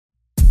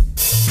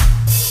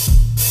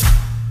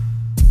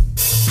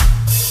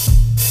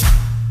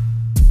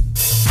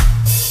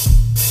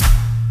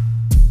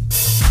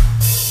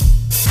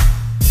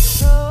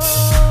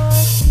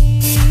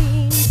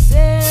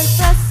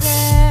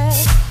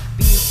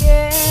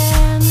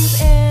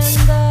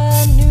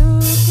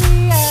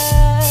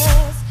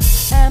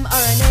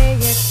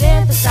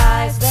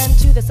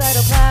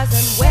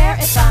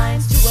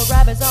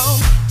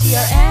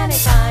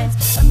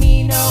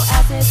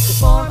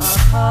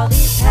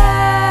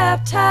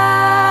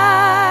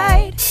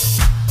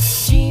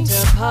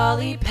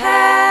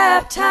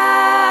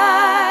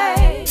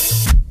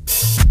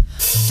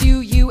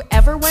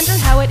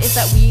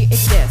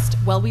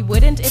Well, we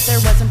wouldn't if there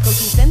wasn't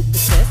protein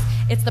synthesis.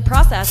 It's the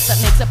process that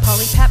makes up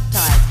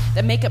polypeptides,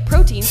 that make up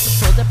proteins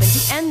which rolled up into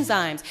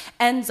enzymes.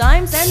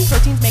 Enzymes and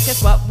proteins make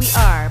us what we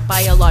are.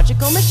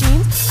 Biological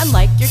machines,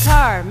 unlike your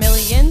car.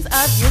 Millions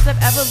of years of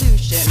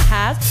evolution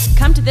has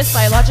come to this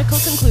biological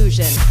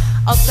conclusion.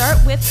 I'll start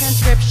with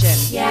transcription.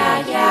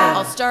 Yeah, yeah.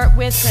 I'll start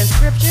with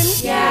transcription.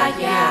 Yeah,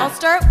 yeah. I'll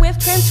start with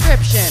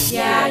transcription.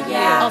 Yeah,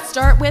 yeah. I'll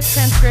start with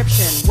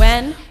transcription.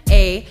 When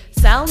a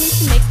cell needs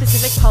to make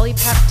specific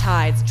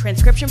polypeptides,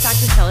 transcription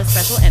factors tell a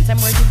special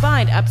enzyme where to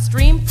bind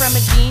upstream from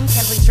a gene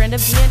template strand of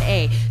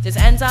DNA. This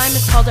enzyme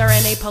is called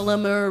RNA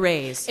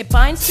polymerase. It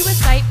binds to a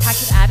site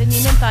packed with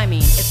adenine and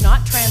thymine. It's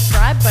not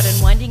transcribed, but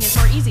unwinding is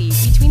more easy.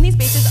 Between these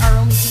bases are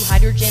only two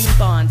hydrogen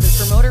bonds. Its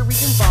promoter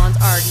region bonds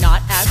are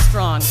not as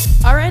strong.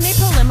 RNA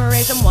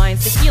polymerase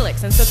unwinds the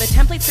helix, and so the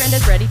template strand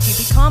is ready to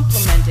be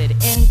complemented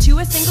into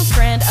a single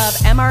strand of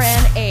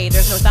mRNA.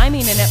 There's no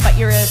thymine in it, but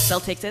your cell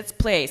takes its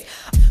place.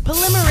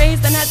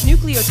 Polymerase then adds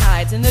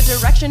nucleotides in the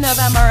direction of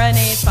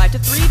mRNA's 5 to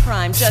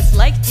 3'. Just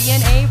like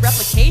DNA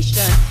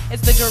replication,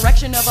 it's the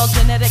direction of all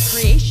genetic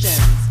creations.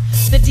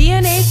 The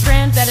DNA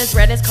strand that is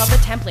read is called the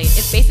template.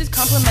 Its bases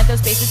complement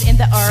those bases in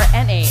the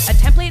RNA. A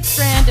template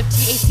strand of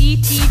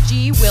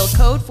TACTG will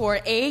code for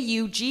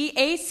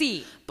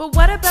AUGAC. But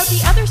what about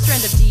the other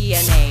strand of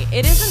DNA?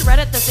 It isn't read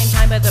at the same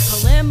time by the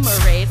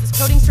polymerase. Its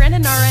coding strand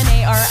and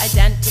RNA are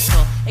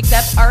identical,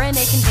 except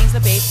RNA contains the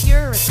base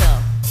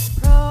uracil.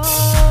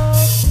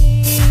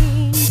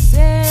 Protein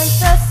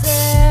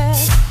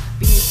synthesis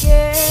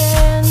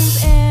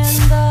begins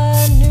in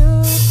the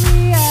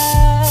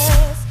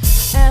nucleus.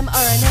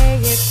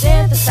 mRNA is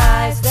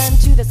synthesized then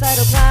to the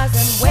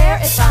cytoplasm, where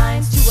it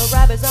binds to a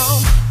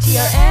ribosome.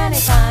 tRNA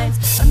finds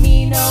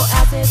amino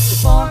acids to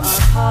form a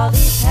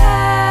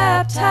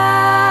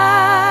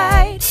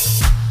polypeptide.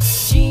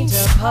 Gene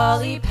to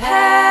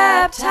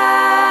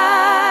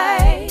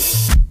polypeptide.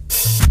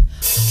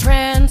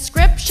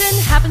 Transcription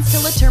happens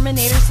till a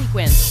terminator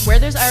sequence, where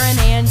there's RNA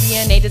and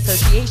DNA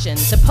dissociation.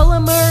 The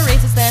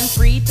polymerase is then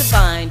free to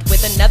bind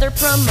with another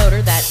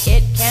promoter that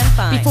it can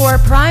find. Before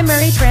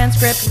primary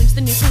transcript leaves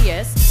the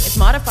nucleus, it's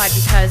modified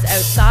because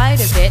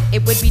outside of it,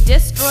 it would be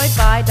destroyed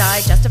by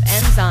digestive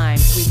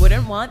enzymes. We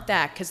wouldn't want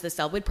that because the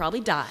cell would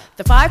probably die.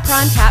 The 5'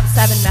 cap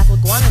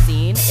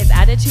 7-methylguanosine is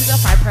added to the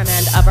 5'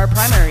 end of our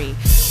primary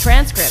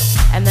transcript,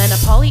 and then a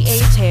poly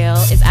A tail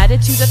is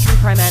added to the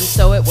 3' end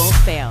so it won't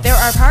fail. There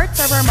are parts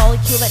of our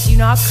molecule that do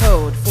not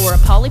code for a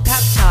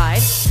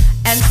polypeptide,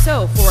 and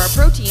so for a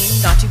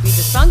protein not to be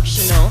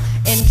dysfunctional,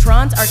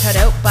 introns are cut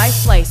out by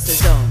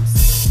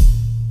spliceosomes.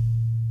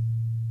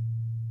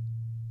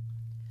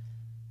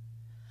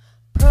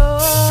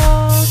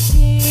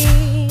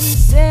 Protein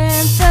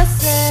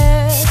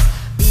synthesis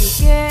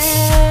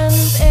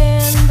begins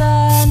in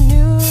the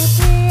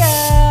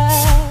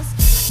nucleus.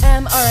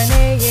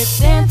 mRNA is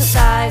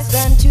synthesized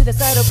then to the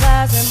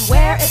cytoplasm,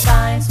 where it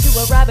binds to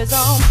a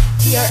ribosome.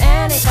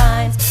 tRNA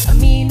finds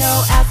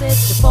amino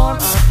acids to form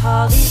a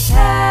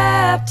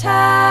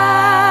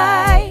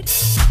polypeptide.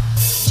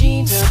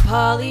 Gene to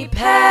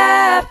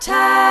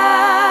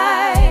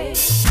polypeptide.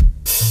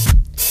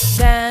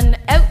 Then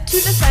out to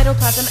the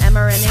cytoplasm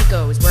mRNA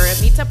goes, where it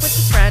meets up with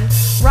its friend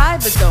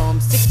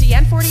ribosome. 60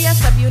 and 40S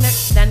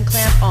subunits then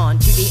clamp on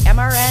to the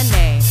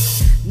mRNA.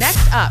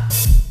 Next up,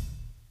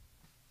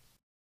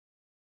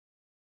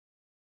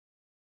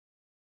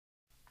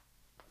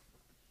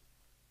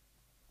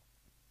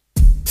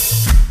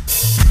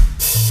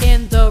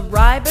 in the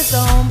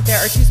ribosome, there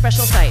are two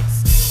special sites.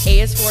 A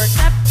is for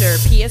receptor,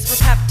 P is for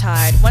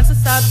peptide. Once the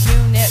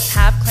subunits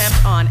have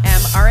clamped on,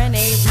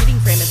 mRNA reading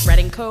frame is read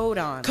in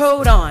codon.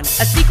 Codon,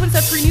 a sequence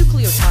of 3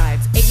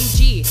 nucleotides.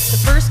 AUG, the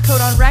first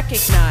codon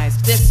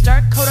recognized. This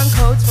start codon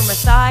codes for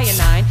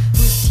methionine,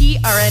 whose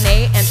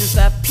tRNA enters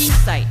the P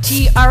site.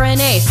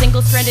 tRNA,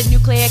 single-stranded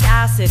nucleic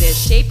acid, is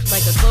shaped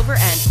like a clover,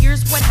 and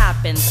here's what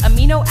happens.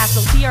 Amino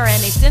acyl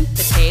tRNA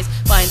synthetase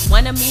binds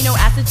one amino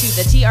acid to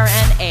the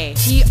tRNA.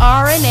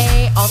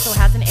 tRNA also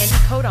has an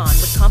anticodon,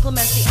 which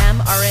complements the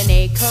mRNA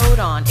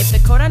codon. If the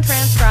codon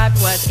transcribed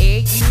was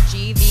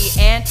AUG, the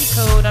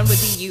anticodon would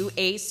be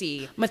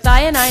UAC.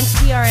 Methionine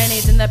tRNA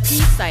is in the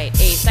P site.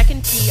 A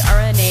second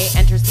tRNA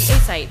enters the A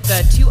site.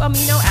 The 2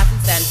 amino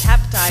acids then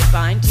peptide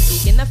bind to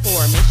begin the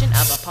formation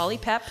of a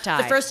polypeptide.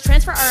 The first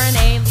transfer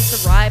RNA leaves the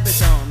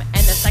ribosome,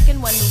 and the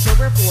second one moves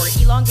over for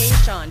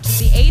elongation to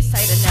the A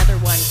site. Another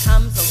one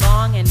comes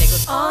along, and it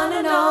goes on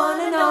and on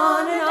and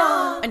on and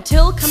on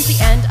until comes the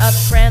end of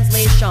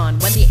translation,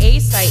 when the A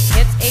site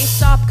hits a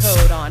stop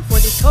codon. For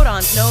these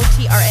codons, no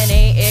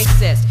tRNA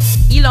exists.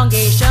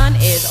 Elongation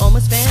is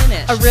almost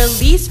finished. A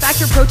release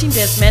factor protein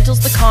dismantles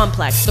the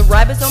complex. The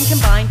ribosome can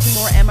bind to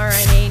more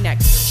mRNA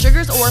next.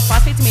 Sugars or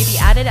phosphates may be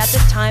added at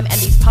this time, and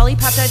these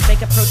polypeptides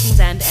make up proteins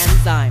and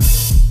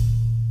enzymes.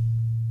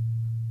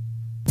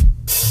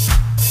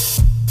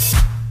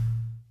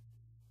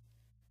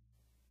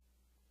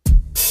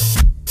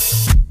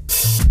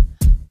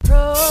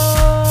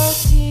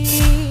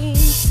 Protein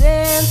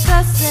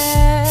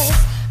synthesis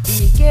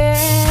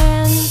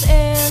begins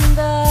in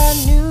the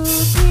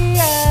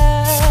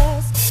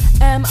nucleus.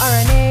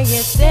 mRNA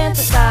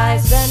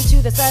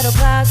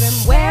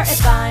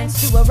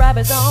a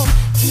ribosome.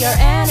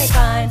 tRNA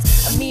binds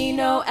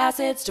amino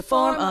acids to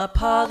form a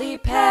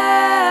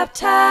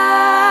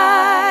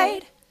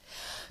polypeptide.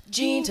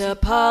 Gene to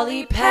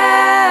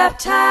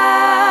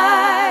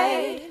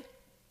polypeptide.